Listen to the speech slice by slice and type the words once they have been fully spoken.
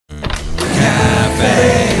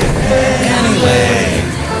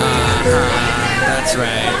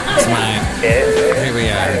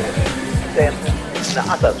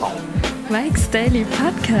Mike's Daily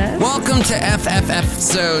Podcast. Welcome to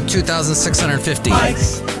episode 2650.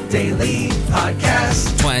 Mike's Daily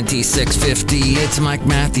Podcast. 2650. It's Mike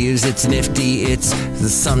Matthews. It's nifty. It's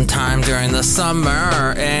sometime during the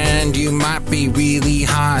summer. And you might be really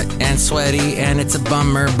hot and sweaty. And it's a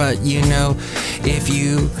bummer. But you know, if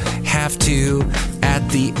you have to, at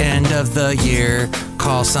the end of the year,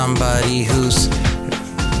 call somebody whose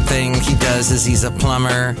thing he does is he's a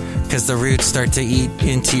plumber. Because the roots start to eat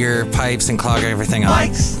into your pipes and clog everything up.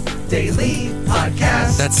 Mike's Daily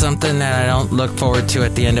Podcast. That's something that I don't look forward to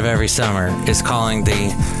at the end of every summer, is calling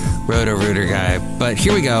the Roto-Rooter guy. But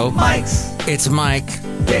here we go. It's Mike.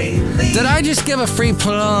 Daily. Did I just give a free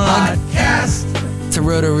plug Podcast to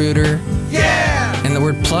Roto-Rooter? Yeah. And the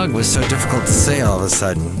word plug was so difficult to say all of a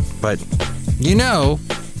sudden. But, you know,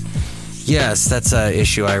 yes, that's an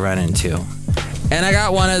issue I run into. And I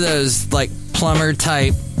got one of those, like, plumber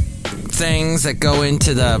type things that go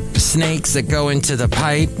into the snakes that go into the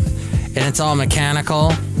pipe, and it's all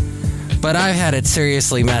mechanical. But I've had it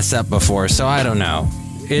seriously mess up before, so I don't know.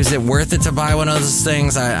 Is it worth it to buy one of those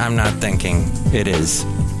things? I'm not thinking it is.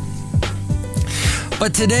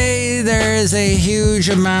 But today there is a huge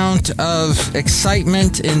amount of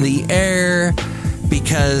excitement in the air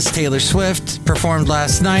because Taylor Swift performed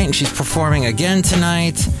last night and she's performing again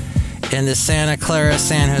tonight in the Santa Clara,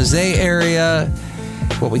 San Jose area,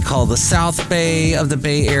 what we call the South Bay of the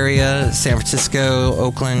Bay Area, San Francisco,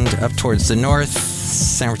 Oakland up towards the north,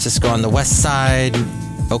 San Francisco on the west side,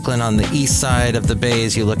 Oakland on the east side of the bay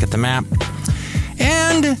as you look at the map.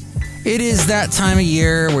 And it is that time of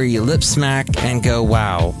year where you lip smack and go,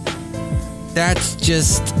 wow. That's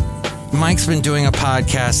just... Mike's been doing a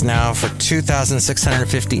podcast now for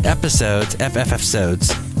 2,650 episodes,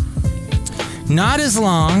 episodes. Not as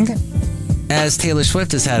long as Taylor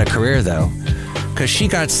Swift has had a career, though, because she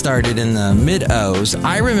got started in the mid-O's.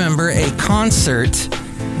 I remember a concert,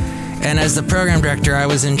 and as the program director, I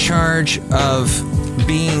was in charge of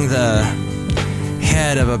being the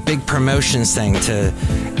head of a big promotions thing to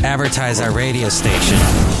advertise our radio station.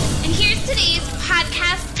 And here's today's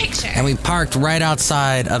podcast picture. And we parked right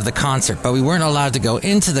outside of the concert, but we weren't allowed to go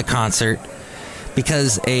into the concert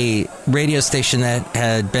because a radio station that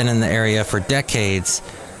had been in the area for decades,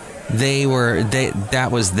 that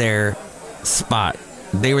was their spot.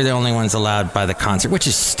 They were the only ones allowed by the concert, which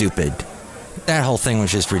is stupid. That whole thing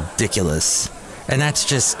was just ridiculous. And that's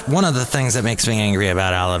just one of the things that makes me angry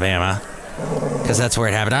about Alabama, because that's where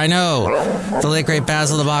it happened. I know the late great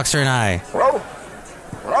Basil the Boxer and I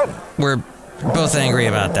were both angry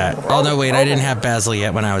about that. Oh no, wait, I didn't have Basil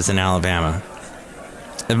yet when I was in Alabama,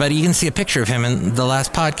 but you can see a picture of him in the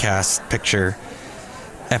last podcast picture,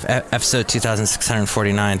 episode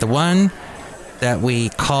 2649, the one that we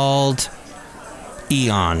called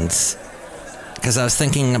Eons, because I was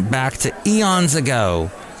thinking back to eons ago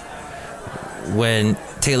when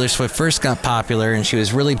Taylor Swift first got popular and she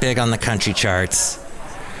was really big on the country charts.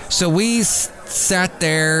 So we sat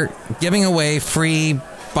there giving away free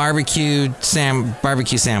barbecue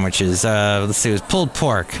sandwiches. Let's see, it was pulled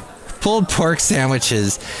pork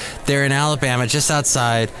sandwiches there in Alabama, just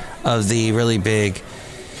outside of the really big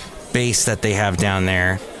base that they have down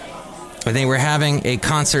there. And they were having a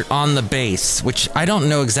concert on the base, which I don't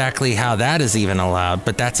know exactly how that is even allowed,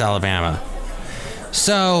 but that's Alabama.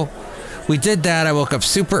 So we did that. I woke up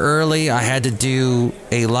super early. I had to do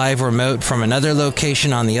a live remote from another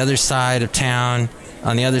location on the other side of town.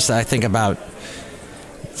 On the other side, I think about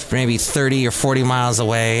maybe 30 or 40 miles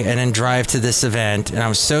away, and then drive to this event. And I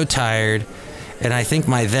was so tired. And I think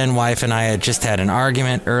my then wife and I had just had an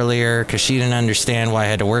argument earlier because she didn't understand why I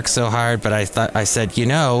had to work so hard. But I said, you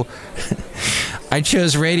know, I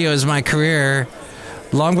chose radio as my career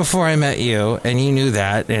long before I met you, and you knew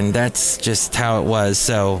that, and that's just how it was.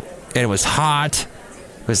 So it was hot.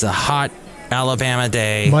 It was a hot Alabama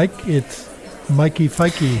day. Mike, it's Mikey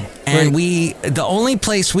Fikey. And the only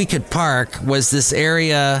place we could park was this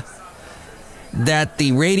area that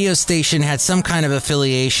the radio station had some kind of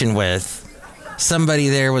affiliation with. Somebody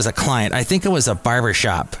there was a client. I think it was a barber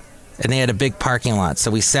shop, and they had a big parking lot. So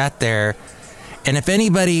we sat there, and if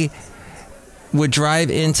anybody would drive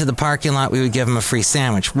into the parking lot, we would give them a free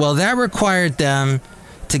sandwich. Well, that required them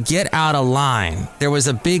to get out of line. There was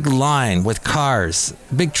a big line with cars,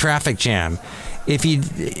 big traffic jam.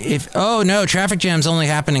 Oh no, traffic jams only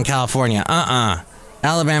happen in California.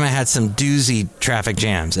 Alabama had some doozy traffic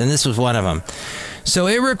jams, and this was one of them. So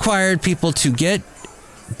it required people to get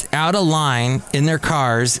out of line in their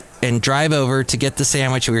cars and drive over to get the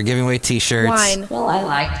sandwich. We were giving away t-shirts. Wine. Well, I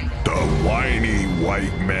like The Whiny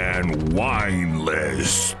White Man Wine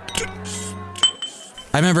List.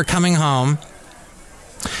 I remember coming home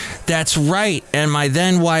That's right. And my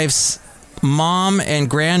then wife's mom and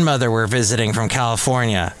grandmother were visiting from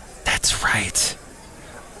California. That's right.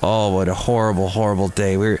 Oh, what a horrible, horrible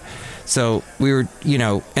day. We were,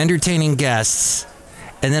 entertaining guests.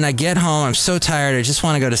 And then I get home. I'm so tired. I just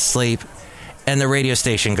want to go to sleep. And the radio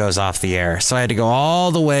station goes off the air. So I had to go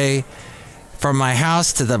all the way from my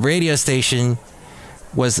house to the radio station.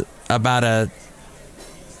 Was about a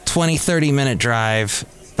 20-30 minute drive.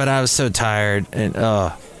 But I was so tired. And,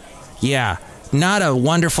 yeah, not a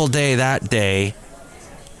wonderful day that day.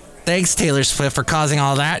 Thanks, Taylor Swift, for causing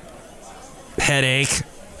all that headache.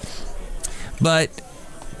 But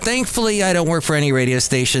thankfully, I don't work for any radio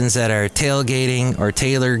stations that are tailgating or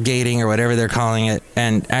Taylor-gating or whatever they're calling it.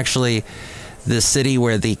 And actually, the city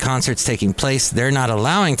where the concert's taking place, they're not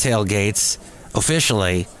allowing tailgates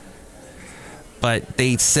officially. But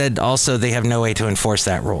they said also they have no way to enforce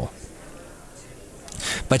that rule.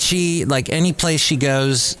 But she, like any place she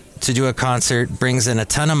goes to do a concert, brings in a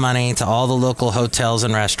ton of money to all the local hotels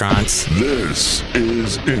and restaurants. This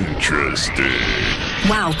is interesting.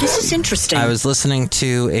 Wow, this is interesting. I was listening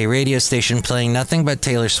to a radio station playing nothing but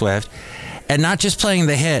Taylor Swift, and not just playing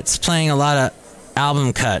the hits, playing a lot of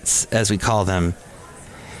album cuts, as we call them.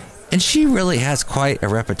 And she really has quite a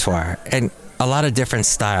repertoire and a lot of different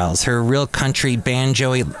styles. Her real country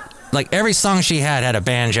banjo-y, like every song she had a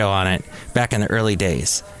banjo on it back in the early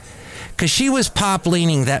days. Because she was pop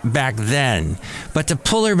leaning that back then. But to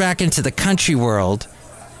pull her back into the country world,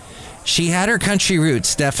 she had her country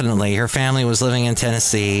roots, definitely. Her family was living in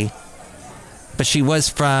Tennessee. But she was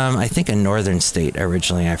from, I think, a northern state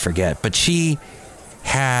originally, I forget. But she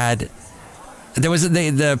had... There was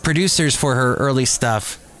the producers for her early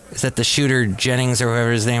stuff. Is that the Shooter Jennings or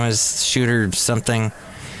whoever his name was? Shooter something.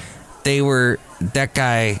 They were... That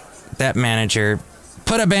guy, that manager,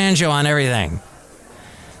 put a banjo on everything.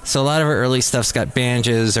 So a lot of her early stuff's got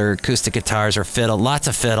banjos or acoustic guitars or fiddle, lots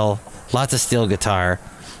of steel guitar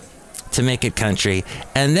to make it country.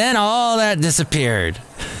 And then all that disappeared.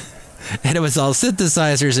 And it was all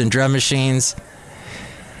synthesizers and drum machines.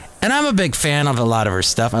 And I'm a big fan of a lot of her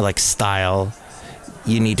stuff. I like Style,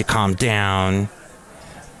 You Need to Calm Down,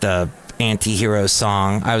 the Anti-Hero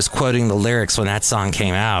song. I was quoting the lyrics when that song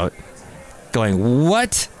came out, going,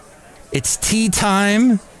 what? It's tea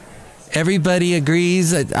time? Everybody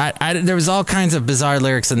agrees. There was all kinds of bizarre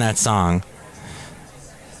lyrics in that song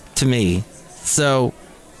to me. So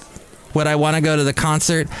would I want to go to the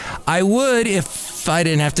concert? I would if I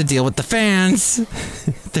didn't have to deal with the fans.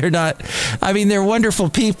 They're wonderful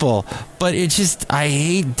people, but it's just, I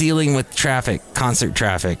hate dealing with traffic, concert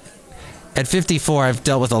traffic. At 54, I've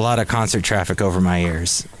dealt with a lot of concert traffic over my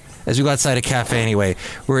years. As we go outside a cafe anyway,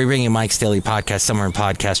 we're bringing Mike's Daily Podcast somewhere in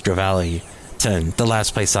Podcastro Valley. The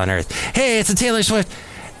last place on earth. Hey, it's a Taylor Swift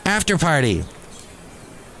after party.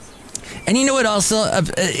 And you know what also?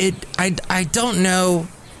 I don't know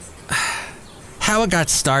how it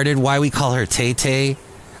got started, why we call her Tay-Tay.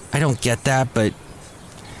 I don't get that, but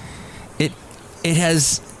it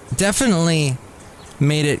has definitely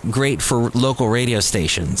made it great for local radio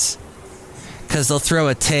stations. Because they'll throw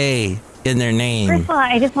a Tay in their name. First of all,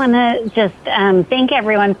 I just want to thank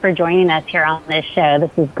everyone for joining us here on this show.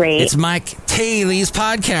 This is great. It's Mike Daly's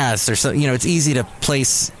podcast, or so. It's easy to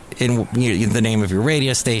place in the name of your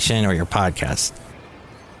radio station or your podcast.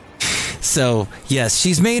 So yes,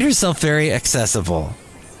 she's made herself very accessible.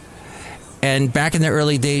 And back in the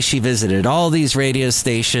early days, she visited all these radio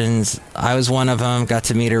stations. I was one of them. Got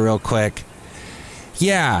to meet her real quick.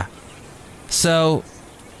 Yeah. So,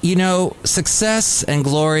 success and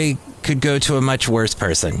glory could go to a much worse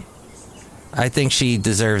person. I think she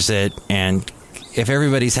deserves it, and if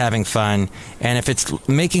everybody's having fun, and if it's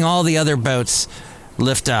making all the other boats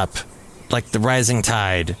lift up, like the rising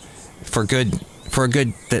tide, I don't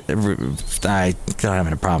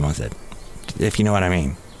have a problem with it, if you know what I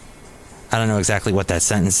mean. I don't know exactly what that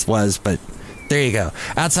sentence was, but there you go.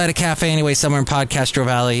 Outside a cafe anyway, somewhere in Podcastro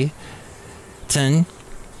Valley, the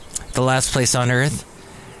last place on earth.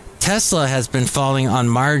 Tesla has been falling on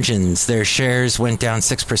margins. Their shares went down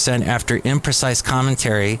 6% after imprecise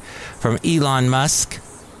commentary from Elon Musk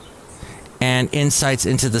and insights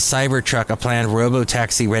into the Cybertruck, a planned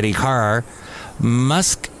robo-taxi-ready car.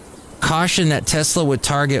 Musk cautioned that Tesla would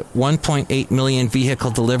target 1.8 million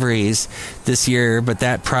vehicle deliveries this year, but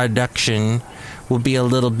that production will be a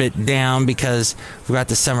little bit down because we've got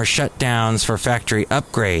the summer shutdowns for factory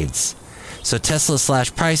upgrades. So Tesla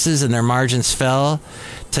slashed prices and their margins fell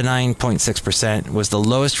to 9.6%, was the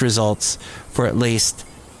lowest results for at least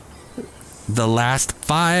the last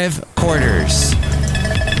 5 quarters.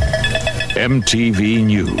 MTV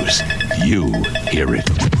News. You hear it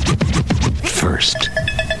first.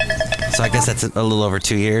 So I guess that's a little over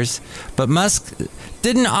 2 years. But Musk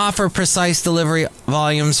didn't offer precise delivery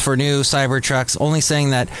volumes for new Cybertrucks, only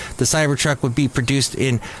saying that the Cybertruck would be produced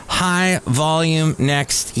in high volume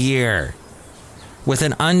next year, with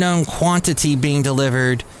an unknown quantity being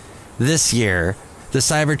delivered this year. The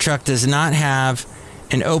Cybertruck does not have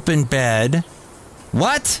an open bed.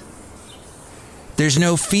 What? There's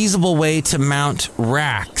no feasible way to mount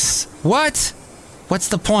racks. What? What's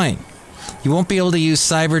the point? You won't be able to use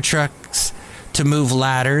Cybertrucks to move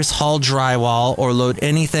ladders, haul drywall, or load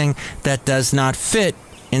anything that does not fit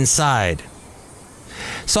inside.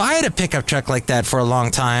 So I had a pickup truck like that for a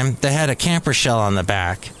long time that had a camper shell on the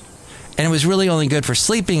back. And it was really only good for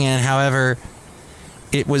sleeping in. However,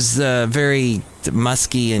 it was very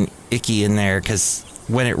musky and icky in there because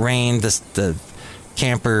when it rained, the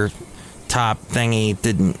camper top thingy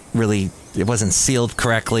it wasn't sealed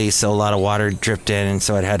correctly, so a lot of water dripped in, and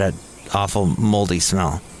so it had an awful moldy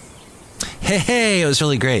smell. Hey, it was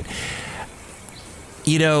really great.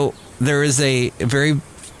 You know, there is a very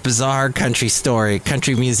bizarre country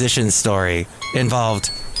musician story involved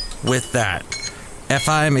with that. If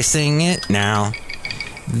I may sing it now.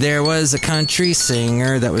 There was a country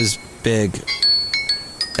singer that was big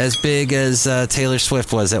as Taylor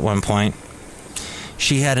Swift was at one point.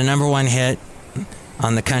 She had a #1 hit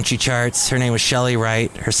on the country charts. Her name was Shelley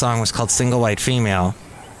Wright. Her song was called Single White Female.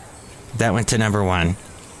 That went to #1.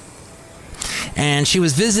 And she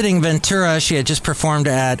was visiting Ventura. She had just performed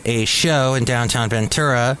at a show in downtown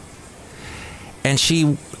Ventura. And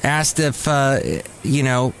she asked if,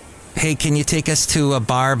 hey, can you take us to a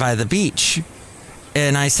bar by the beach?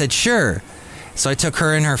 And I said, sure. So I took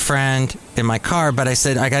her and her friend in my car, but I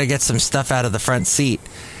said, I got to get some stuff out of the front seat.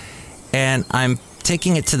 And I'm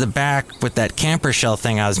taking it to the back with that camper shell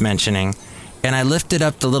thing I was mentioning. And I lifted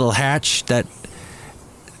up the little hatch,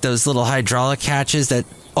 those little hydraulic hatches that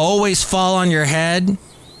always fall on your head.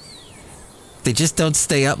 They just don't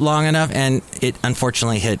stay up long enough. And it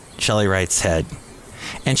unfortunately hit Shelley Wright's head.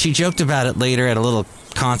 And she joked about it later at a little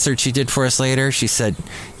concert she did for us later. She said,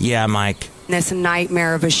 yeah, Mike. It's a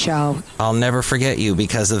nightmare of a show. I'll never forget you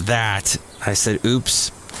because of that. I said,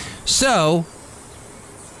 oops. So,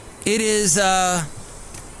 it is,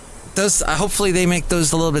 hopefully they make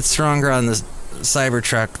those a little bit stronger on the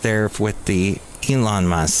Cybertruck there with the Elon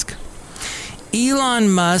Musk. Elon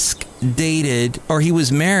Musk he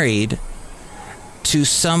was married to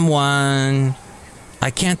someone,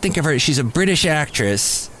 I can't think of her, she's a British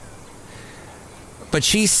actress, but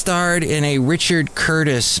she starred in a Richard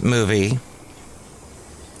Curtis movie.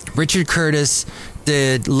 Richard Curtis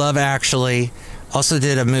did Love Actually, also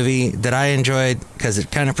did a movie that I enjoyed because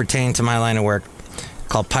it kind of pertained to my line of work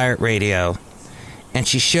called Pirate Radio. And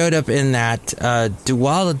she showed up in that it'll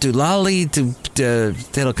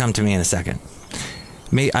come to me in a second.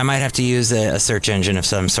 I might have to use a search engine of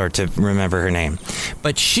some sort to remember her name.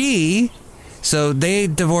 But so they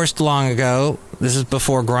divorced long ago. This is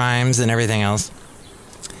before Grimes and everything else.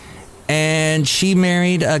 And she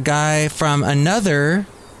married a guy from another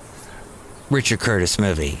Richard Curtis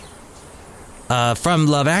movie. From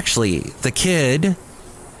Love Actually. The kid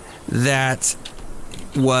that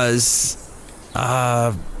was,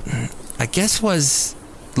 I guess was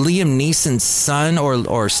Liam Neeson's son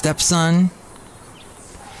or stepson.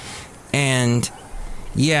 And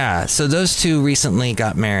yeah, so those two recently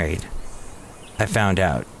got married, I found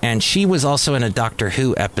out. And she was also in a Doctor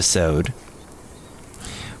Who episode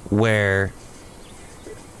where,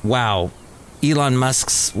 wow, Elon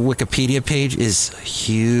Musk's Wikipedia page is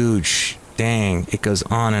huge. Dang, it goes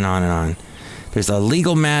on and on and on. There's a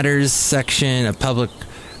legal matters section, a public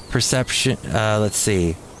perception. Let's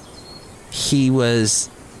see. He was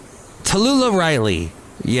Tallulah Riley.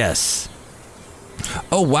 Yes.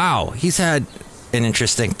 Oh, wow. He's had an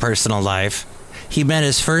interesting personal life. He met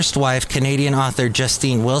his first wife, Canadian author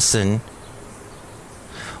Justine Wilson,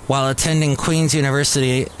 while attending Queen's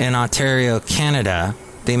University in Ontario, Canada.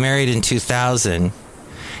 They married in 2000.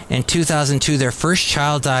 In 2002, their first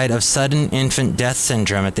child died of sudden infant death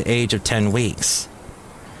syndrome at the age of 10 weeks.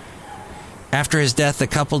 After his death, the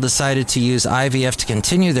couple decided to use IVF to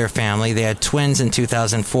continue their family. They had twins in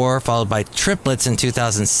 2004, followed by triplets in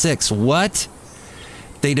 2006. What?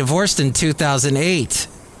 They divorced in 2008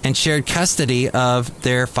 and shared custody of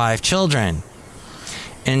their 5 children.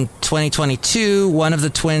 In 2022, one of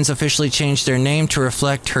the twins officially changed their name to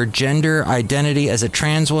reflect her gender identity as a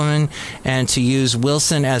trans woman and to use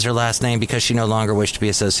Wilson as her last name because she no longer wished to be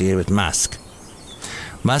associated with Musk.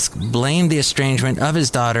 Musk blamed the estrangement of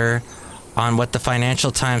his daughter on what the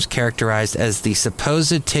Financial Times characterized as the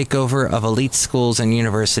supposed takeover of elite schools and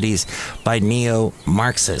universities by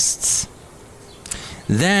neo-Marxists.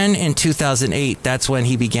 Then in 2008, that's when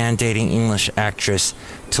he began dating English actress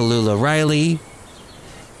Tallulah Riley.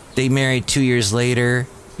 They married 2 years later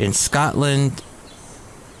in Scotland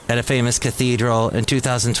at a famous cathedral. In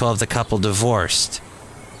 2012, the couple divorced.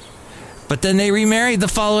 But then they remarried the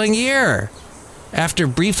following year. After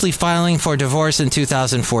briefly filing for divorce in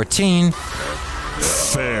 2014.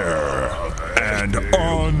 Fair and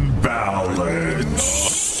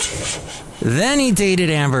unbalanced. Then he dated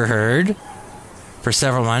Amber Heard for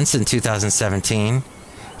several months in 2017.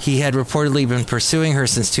 He had reportedly been pursuing her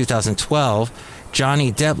since 2012.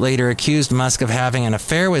 Johnny Depp later accused Musk of having an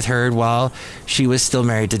affair with Heard while she was still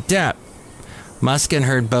married to Depp. Musk and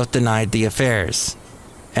Heard both denied the affairs.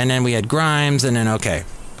 And then we had Grimes, and then okay.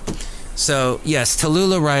 So, yes,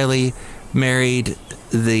 Tallulah Riley married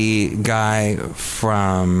the guy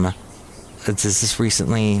from... Is this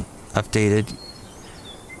recently updated?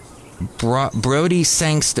 Brody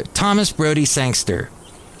Sangster. Thomas Brody Sangster.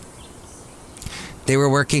 They were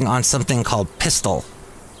working on something called Pistol.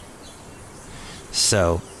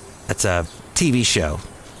 So, that's a TV show.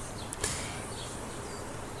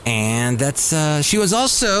 And that's... she was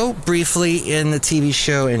also briefly in the TV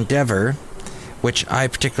show Endeavor, which I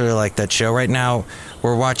particularly like that show. Right now,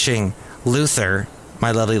 we're watching Luther, my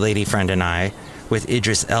lovely lady friend and I, with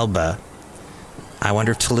Idris Elba. I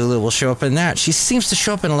wonder if Tallulah will show up in that. She seems to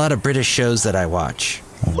show up in a lot of British shows that I watch.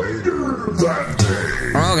 Later that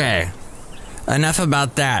day. Okay. Enough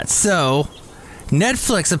about that. So,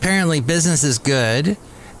 Netflix, apparently business is good.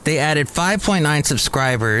 They added 5.9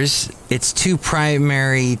 subscribers. Its two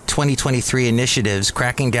primary 2023 initiatives,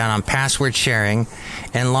 cracking down on password sharing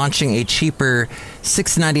and launching a cheaper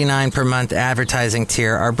 $6.99 per month advertising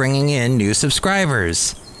tier, are bringing in new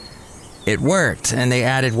subscribers. It worked, and they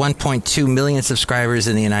added 1.2 million subscribers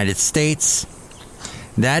in the United States.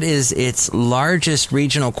 That is its largest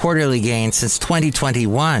regional quarterly gain since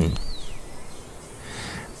 2021.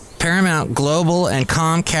 Paramount Global and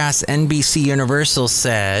Comcast NBC Universal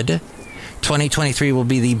said 2023 will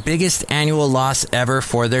be the biggest annual loss ever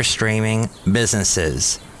for their streaming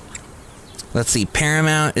businesses. Let's see,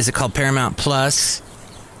 Paramount, is it called Paramount Plus?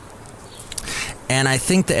 And I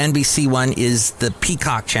think the NBC one is the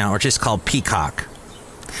Peacock channel, or just called Peacock.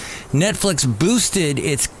 Netflix boosted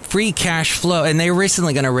its free cash flow, and they were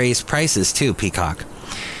recently going to raise prices too, Peacock.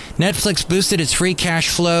 Netflix boosted its free cash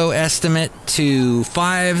flow estimate to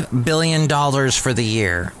 $5 billion for the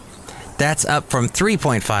year. That's up from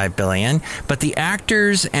 $3.5 billion, but the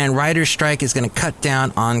actors and writers strike is going to cut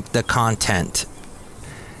down on the content,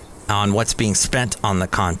 on what's being spent on the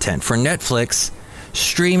content. For Netflix,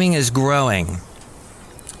 streaming is growing.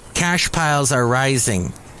 Cash piles are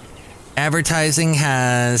rising. Advertising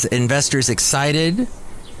has investors excited,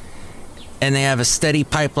 and they have a steady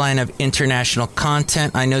pipeline of international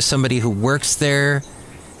content. I know somebody who works there.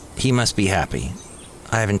 He must be happy.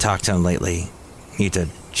 I haven't talked to him lately. Need to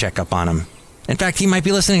check up on him. In fact, he might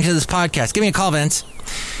be listening to this podcast. Give me a call, Vince.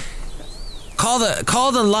 Call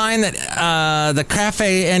the line that the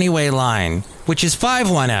Cafe Anyway line, which is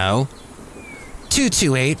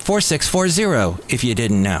 510-228-4640, if you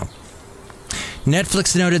didn't know.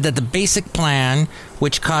 Netflix noted that the basic plan,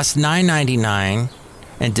 which cost $9.99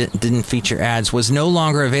 and didn't feature ads, was no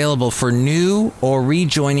longer available for new or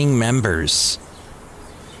rejoining members.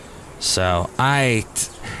 So I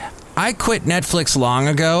quit Netflix long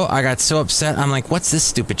ago. I got so upset. I'm like, what's this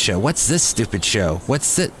stupid show? What's this stupid show?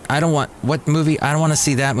 What's it? What movie? I don't want to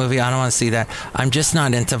see that movie. I don't want to see that. I'm just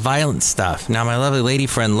not into violent stuff. Now, my lovely lady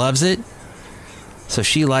friend loves it, so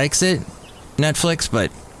she likes it, Netflix,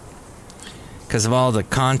 but because of all the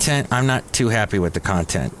content, I'm not too happy with the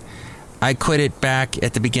content. I quit it back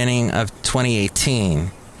at the beginning of 2018,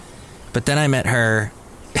 but then I met her,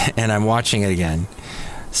 and I'm watching it again.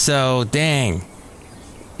 So, dang.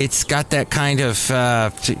 It's got that kind of,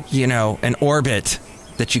 an orbit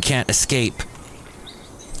that you can't escape.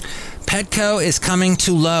 Petco is coming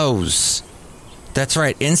to Lowe's. That's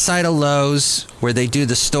right, inside of Lowe's, where they do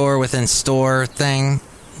the store within store thing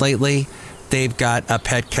lately, they've got a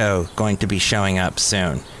Petco going to be showing up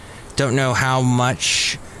soon. Don't know how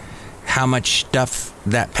much stuff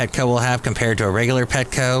that Petco will have compared to a regular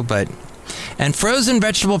Petco, but... And frozen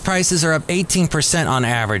vegetable prices are up 18% on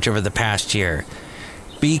average over the past year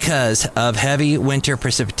because of heavy winter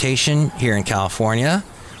precipitation here in California.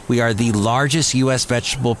 We are the largest U.S.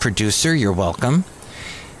 vegetable producer. You're welcome.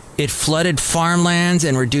 It flooded farmlands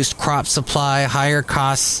and reduced crop supply. Higher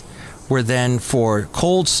costs were then for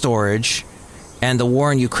cold storage, and the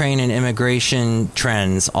war in Ukraine and immigration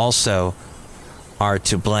trends also are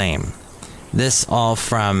to blame. This all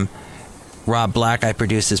from Rob Black. I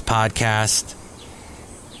produce his podcast.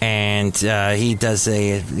 And he does so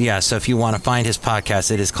if you want to find his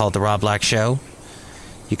podcast, it is called The Rob Black Show.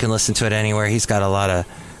 You can listen to it anywhere. He's got a lot of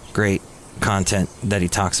great content that he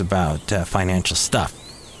talks about financial stuff.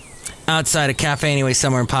 Outside a cafe anyway,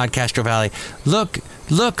 somewhere in Podcastro Valley. Look.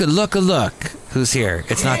 Who's here?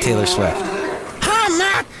 It's not Taylor Swift. Hi,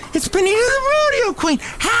 Matt. It's Benita the Rodeo Queen.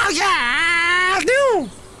 How ya do?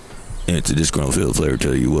 It's a Disgruntled Fiddle Player,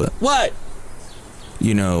 tell you what. What?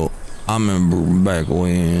 You know, I remember back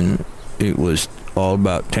when it was all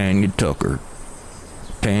about Tanya Tucker.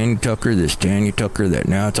 Tanya Tucker, this Tanya Tucker, that.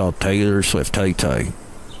 Now it's all Taylor Swift, Tay.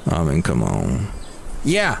 I mean, come on.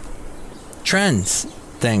 Yeah. Trends.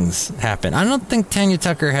 Things happen. I don't think Tanya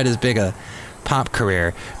Tucker had as big a pop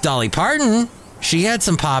career. Dolly Parton, she had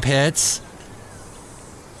some pop hits.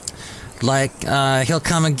 Like, He'll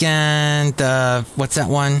Come Again, what's that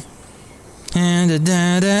one? And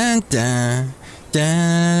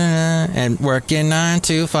Working 9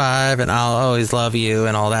 to 5, and I'll Always Love You,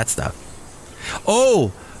 and all that stuff.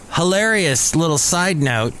 Oh, hilarious little side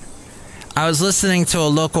note. I was listening to a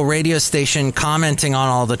local radio station commenting on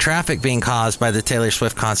all the traffic being caused by the Taylor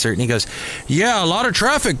Swift concert, and he goes, yeah, a lot of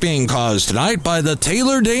traffic being caused tonight by the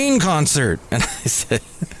Taylor Dane concert. And I said,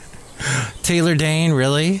 Taylor Dane,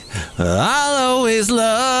 really? I'll always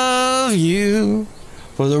love you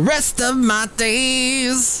for the rest of my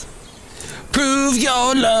days. Prove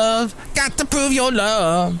your love, got to prove your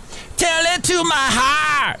love. Tell it to my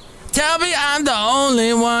heart. Tell me I'm the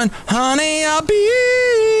only one. Honey, I'll be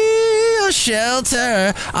your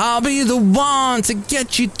shelter. I'll be the one to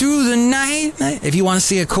get you through the night. If you want to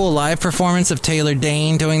see a cool live performance of Taylor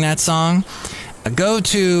Dane doing that song, go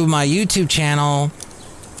to my YouTube channel,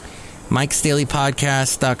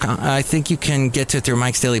 MikesDailyPodcast.com. I think you can get to it through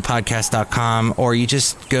MikesDailyPodcast.com, or you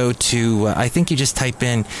just go to, I think you just type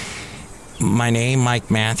in my name, Mike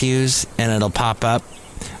Matthews, and it'll pop up.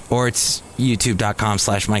 Or it's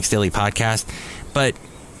youtube.com/MikesDailyPodcast. But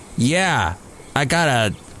yeah, I got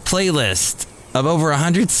a playlist of over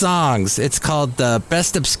 100 songs. It's called the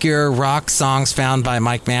Best Obscure Rock Songs Found by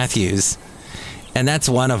Mike Matthews. And that's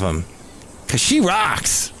one of them. Because she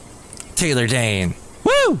rocks. Taylor Dane.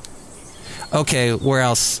 Woo! Okay, where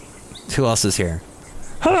else? Who else is here?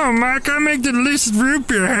 Hello, Mike. I make the delicious root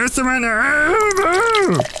beer. Here's some in there.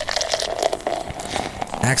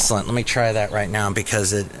 Excellent. Let me try that right now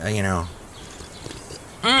because it,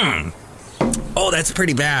 Oh, that's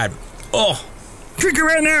pretty bad. Oh. Drink it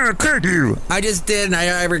right now, I'll cook you. I just did, and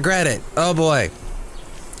I regret it. Oh, boy.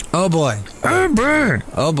 Oh, boy. Oh, boy.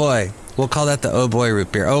 Oh, boy. We'll call that the Oh Boy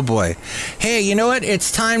root beer. Oh, boy. Hey, you know what?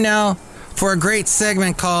 It's time now for a great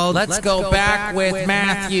segment called Let's Go Back with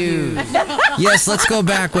Matthews. Yes, let's go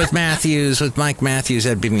back with Matthews, with Mike Matthews.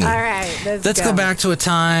 That'd be me. All right, let's go back to a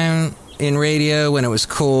time in radio when it was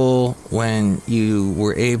cool, when you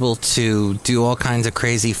were able to do all kinds of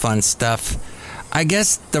crazy fun stuff. I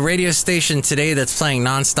guess the radio station today that's playing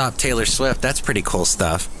nonstop Taylor Swift, that's pretty cool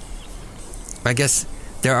stuff. I guess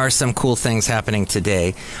there are some cool things happening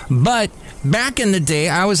today. But back in the day,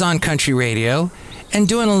 I was on country radio and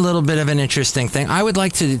doing a little bit of an interesting thing. I would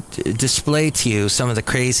like to display to you some of the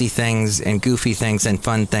crazy things and goofy things and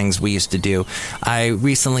fun things we used to do. I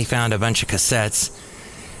recently found a bunch of cassettes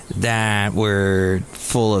that were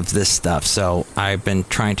full of this stuff, so I've been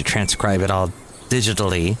trying to transcribe it all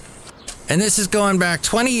digitally. And this is going back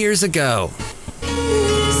 20 years ago.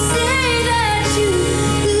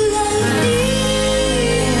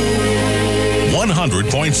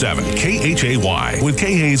 100.7 KHAY with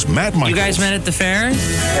KA's Matt Michaels. You guys met at the fair? At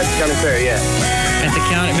the county fair, yeah. At the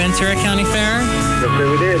Ventura County Fair? Yes,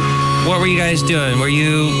 sir, we did. What were you guys doing? Were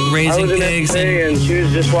you raising pigs? And she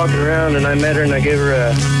was just walking around, and I met her, and I gave her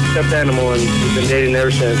a stuffed animal, and we've been dating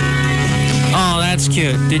ever since. Oh, that's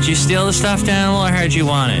cute. Did you steal the stuffed animal, or how'd you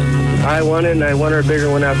want it? I won it, and I won her a bigger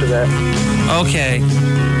one after that. Okay.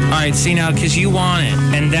 All right, see now, because you want it,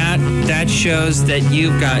 and that shows that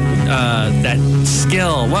you've got that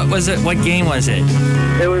skill. What was it? What game was it?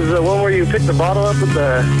 It was the one where you pick the bottle up with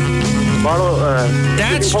the bottle.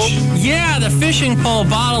 That's yeah, the fishing pole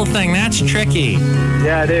bottle thing. That's tricky.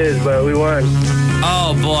 Yeah, it is, but we won.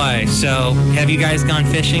 Oh boy! So, have you guys gone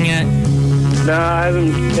fishing yet? No, I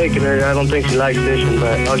haven't taken her. I don't think she likes fishing,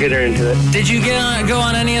 but I'll get her into it. Did you go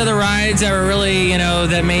on any of the rides that were really,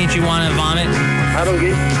 that made you want to vomit? I don't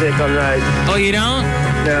get sick on rides. Oh, you don't?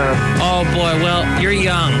 No. Oh, boy. Well, you're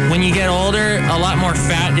young. When you get older, a lot more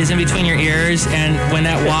fat is in between your ears, and when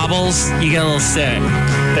that wobbles, you get a little sick.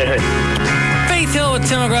 Faith Till with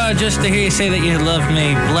Tim McGraw, just to hear you say that you love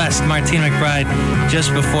me. Blessed, Martina McBride,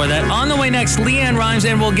 just before that. On the way next, Leanne Rhymes,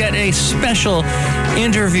 and we'll get a special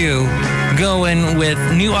interview going with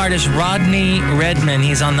new artist Rodney Redman.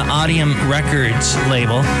 He's on the Audium Records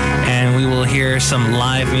label, and we will hear some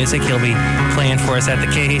live music he'll be playing for us at the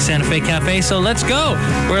KH Santa Fe Cafe. So let's go.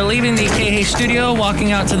 We're leaving the KH studio,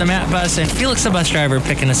 walking out to the Matt bus, and Felix, the bus driver,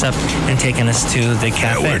 picking us up and taking us to the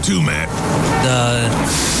cafe. Yeah, where to, Matt? The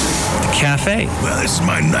cafe. Well, this is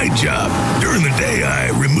my night job. During the day, I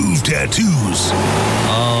remove tattoos.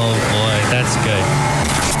 Oh, boy, that's good.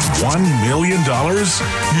 $1 million?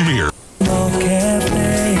 Mere.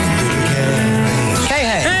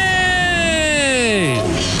 Hey!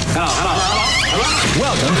 Hello.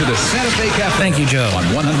 Welcome to the Santa Fe Cafe. Thank you, Joe. On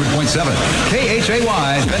 100.7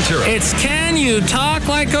 KHAY Ventura. It's Can You Talk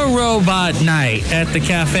Like a Robot night at the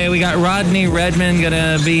cafe. We got Rodney Redman going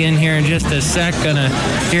to be in here in just a sec. Going to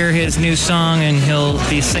hear his new song, and he'll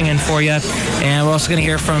be singing for you. And we're also going to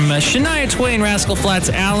hear from Shania Twain, Rascal Flatts,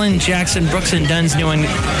 Alan Jackson, Brooks and Dunn's new one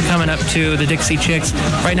coming up to the Dixie Chicks.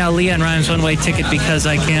 Right now, Leanne Rhymes, one-way ticket because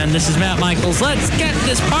I can. This is Matt Michaels. Let's get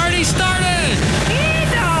this party started!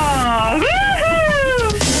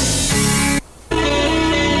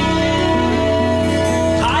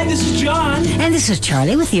 This is John. And this is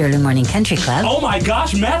Charlie with the Early Morning Country Club. Oh my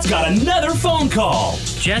gosh, Matt's got another phone call.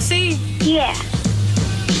 Jesse? Yeah.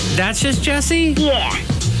 That's just Jesse? Yeah.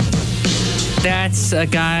 That's a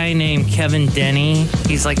guy named Kevin Denny.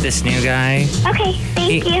 He's like this new guy. Okay,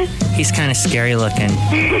 thank you. He's kind of scary looking.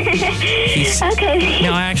 Okay.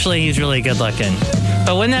 No, actually, he's really good looking.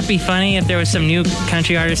 But wouldn't that be funny if there was some new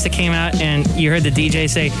country artist that came out and you heard the DJ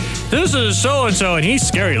say, "This is so-and-so, and he's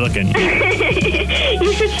scary looking." You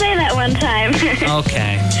should say that one time.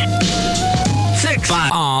 Okay.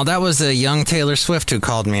 6-5. Aw, that was a young Taylor Swift who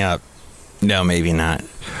called me up. No, maybe not.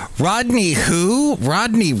 Rodney who?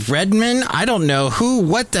 Rodney Redman? I don't know who.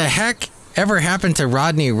 What the heck ever happened to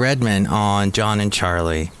Rodney Redman on John and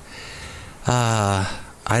Charlie?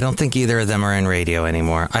 I don't think either of them are in radio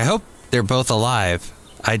anymore. I hope they're both alive.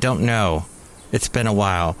 I don't know. It's been a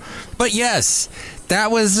while. But yes,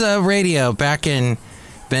 that was radio back in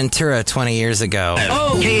Ventura 20 years ago.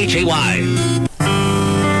 Oh, KHAY.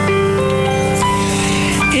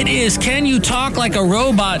 It is Can You Talk Like a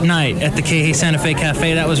Robot night at the KH Santa Fe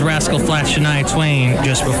Cafe. That was Rascal Flatts, Shania Twain.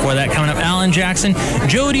 Just before that, coming up, Alan Jackson,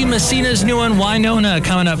 Jody Messina's new one, Winona,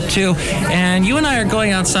 coming up too. And you and I are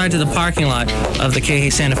going outside to the parking lot of the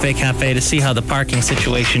KH Santa Fe Cafe to see how the parking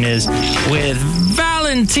situation is with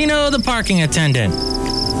Valentino, the parking attendant.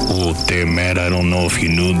 Oh, there, Matt, I don't know if you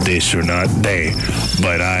knew this or not,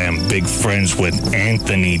 but I am big friends with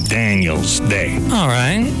Anthony Daniels, All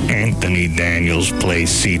right. Anthony Daniels plays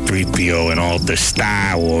C-3PO in all the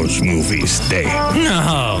Star Wars movies,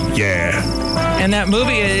 No. Yeah. And that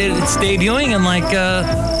movie, it's debuting in like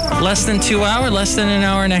less than an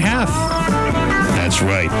hour and a half. That's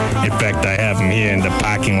right. In fact, I have him here in the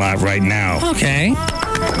parking lot right now. Okay.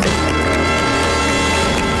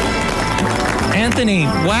 Anthony,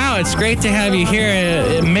 wow, it's great to have you here.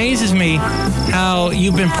 It amazes me how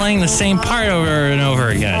you've been playing the same part over and over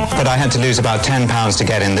again. But I had to lose about 10 pounds to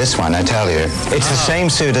get in this one, I tell you. It's the same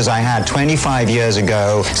suit as I had 25 years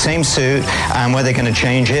ago. Same suit. And were they going to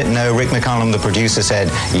change it? No, Rick McCollum, the producer, said,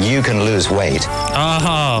 you can lose weight.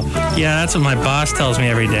 Oh, yeah, that's what my boss tells me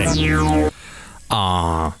every day.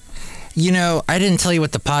 Aw. You know, I didn't tell you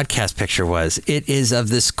what the podcast picture was. It is of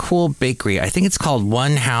this cool bakery. I think it's called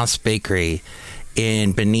One House Bakery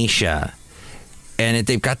in Benicia. And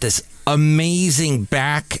they've got this amazing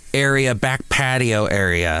back patio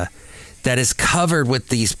area that is covered with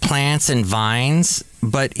these plants and vines,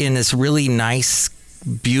 but in this really nice,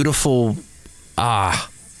 beautiful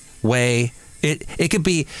way.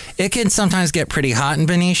 It can sometimes get pretty hot in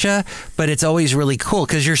Benicia, but it's always really cool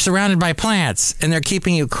because you're surrounded by plants and they're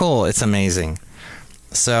keeping you cool. It's amazing.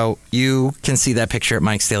 So you can see that picture at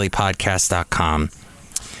MikesDailyPodcast.com.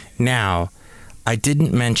 Now, I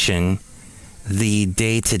didn't mention the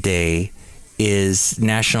day today is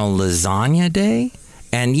National Lasagna Day.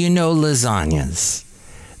 And you know lasagnas.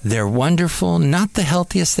 They're wonderful, not the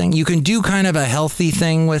healthiest thing. You can do kind of a healthy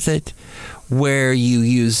thing with it where you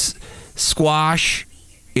use squash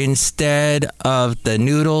instead of the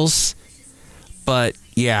noodles. But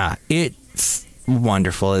yeah, it's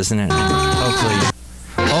wonderful, isn't it? Hopefully.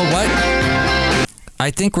 Oh, what?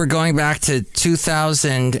 I think we're going back to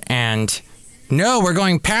 2000 and... No, we're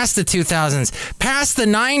going past the 2000s, past the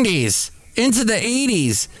 90s, into the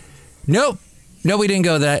 80s. Nope. No, we didn't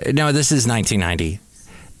go that. No, this is 1990.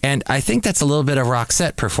 And I think that's a little bit of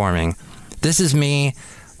Roxette performing. This is me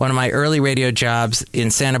one of my early radio jobs in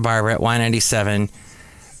Santa Barbara at Y97.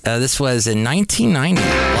 This was in 1990.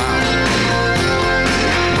 Wow.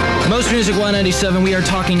 Most Music 197, we are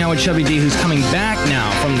talking now with Chubby D, who's coming back now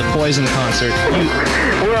from the Poison concert.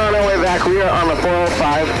 We're on our way back. We are on the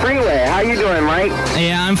 405 freeway. How you doing, Mike?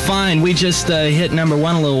 Yeah, I'm fine. We just hit number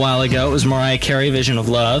 1 a little while ago. It was Mariah Carey, Vision of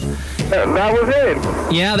Love. That was it.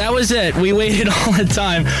 Yeah, that was it. We waited all the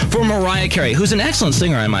time for Mariah Carey, who's an excellent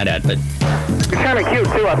singer, I might add. But she's kind of cute,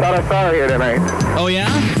 too. I thought I saw her here tonight. Oh, yeah?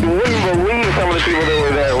 You wouldn't believe some of the people that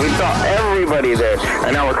were there. We saw everybody there.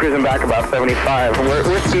 And now we're cruising back about 75.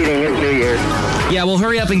 We're speeding. It's New Year's. Yeah, well,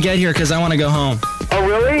 hurry up and get here, because I want to go home. Oh,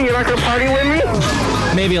 really? You're not going to party with me?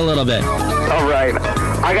 Maybe a little bit. All right.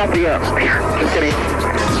 I got the just kidding.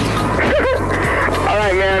 All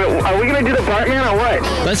right, man. Are we going to do the Bartman or what?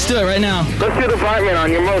 Let's do it right now. Let's do the Bartman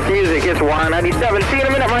on your Most Music. It's Y97. See you in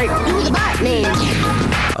a minute, Mike. Do the Bartman.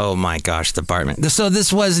 Oh, my gosh, the Bartman. So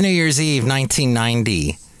this was New Year's Eve,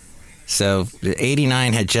 1990. So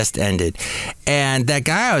 89 had just ended. And that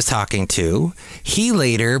guy I was talking to, he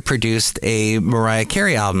later produced a Mariah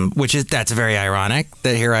Carey album, that's very ironic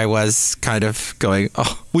that here I was kind of going,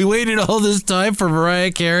 oh, we waited all this time for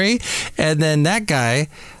Mariah Carey. And then that guy,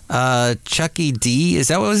 Chucky D, is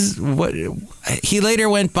that what he later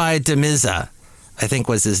went by Demiza, I think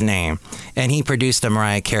was his name. And he produced a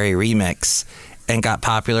Mariah Carey remix and got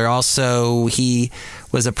popular. Also, he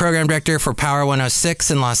was a program director for Power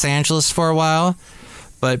 106 in Los Angeles for a while.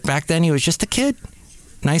 But back then, he was just a kid.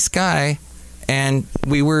 Nice guy. And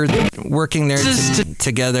we were working there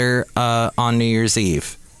together on New Year's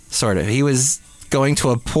Eve, sort of. He was going to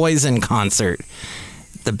a Poison concert.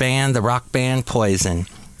 The rock band Poison.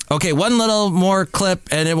 Okay, one little more clip,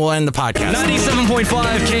 and it will end the podcast. 97.5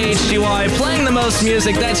 KHGY, playing the most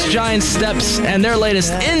music. That's Giant Steps and their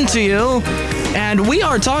latest Into You. And we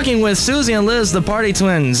are talking with Susie and Liz, the Party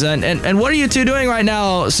Twins. And what are you two doing right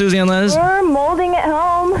now, Susie and Liz? We're molding at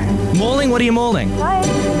home. Molding? What are you molding? What?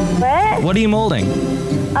 What are you molding?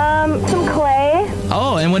 Some clay.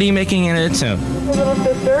 Oh, and what are you making it into? Your little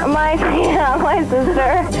sister. My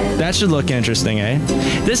sister. That should look interesting, eh?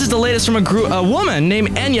 This is the latest from a woman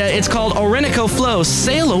named Enya. It's called Orinoco Flow,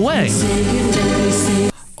 Sail Away.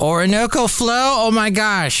 Orinoco Flow? Oh my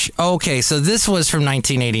gosh. Okay, so this was from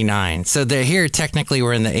 1989. So here technically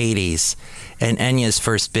we're in the 80s. And Enya's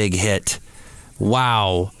first big hit.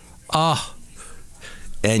 Wow. Oh,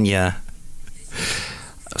 Enya.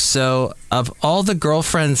 So, of all the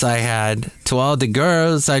girlfriends I had, to all the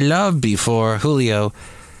girls I loved before, Julio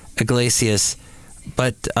Iglesias,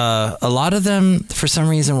 but a lot of them, for some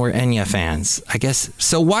reason, were Enya fans, I guess.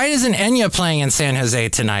 So why isn't Enya playing in San Jose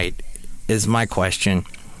tonight, is my question.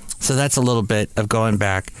 So that's a little bit of going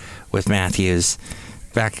back with Matthews,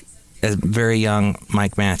 back as very young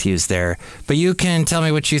Mike Matthews there. But you can tell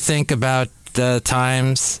me what you think about the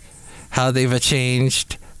times, how they've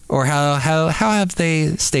changed, or how have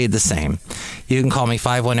they stayed the same? You can call me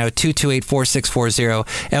 510-228-4640.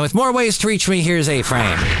 And with more ways to reach me, here's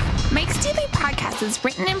A-Frame. Mike's Daily Podcast is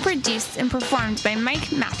written and produced and performed by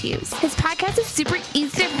Mike Matthews. His podcast is super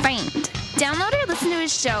easy to find. Download or listen to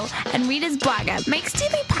his show and read his blog at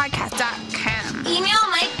MikesDailyPodcast.com. Email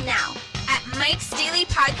Mike now at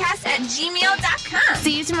MikesDailyPodcast@gmail.com.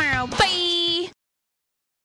 See you tomorrow. Bye!